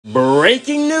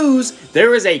Breaking news,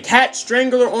 there is a cat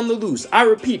strangler on the loose. I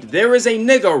repeat, there is a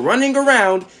nigga running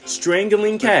around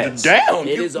strangling cats. Damn,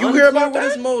 it is you hear about what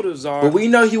that? his motives are, but we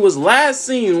know he was last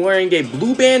seen wearing a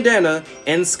blue bandana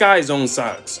and Sky Zone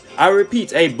socks. I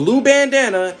repeat, a blue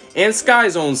bandana and Sky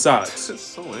Zone socks. That's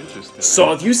so interesting.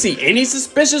 So if you see any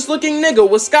suspicious looking nigga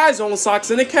with Sky Zone socks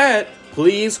and a cat,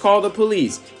 please call the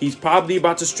police. He's probably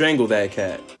about to strangle that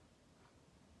cat.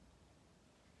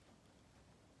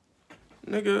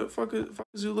 Nigga, fuck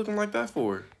is you looking like that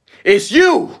for? It's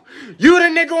you! You the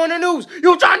nigga on the news!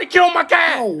 You trying to kill my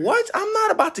cat! Oh, what? I'm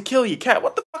not about to kill your cat.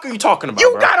 What the fuck are you talking about,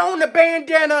 You bro? got on the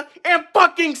bandana and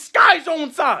fucking Sky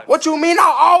Zone socks! What you mean?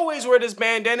 I always wear this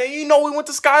bandana. You know we went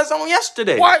to Sky Zone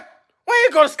yesterday. What? We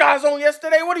ain't go to Sky Zone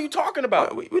yesterday. What are you talking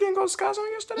about? We didn't go to Sky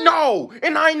Zone yesterday? No!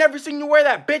 And I ain't never seen you wear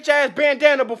that bitch-ass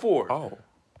bandana before. Oh.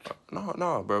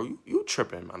 No, bro. You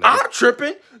tripping, my nigga. I'm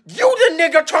tripping. You the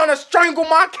nigga trying to strangle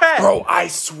my cat. Bro, I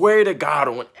swear to God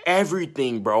on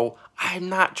everything, bro. I'm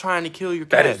not trying to kill your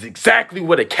cat. That is exactly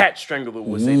what a cat strangler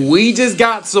would say. We just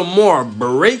got some more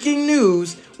breaking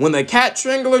news. When the cat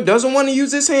strangler doesn't want to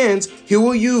use his hands, he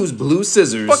will use blue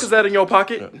scissors. What the fuck is that in your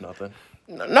pocket? Nothing.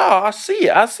 No, I see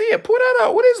it. Pull that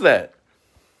out. What is that?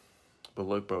 But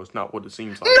look, bro, it's not what it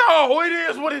seems like. No, it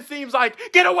is what it seems like.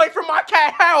 Get away from my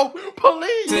cat. Help.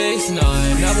 Police. 6'9",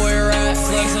 that boy rat,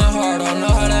 flexing hard, don't know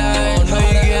how to act. Know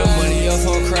you get money off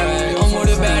on crack.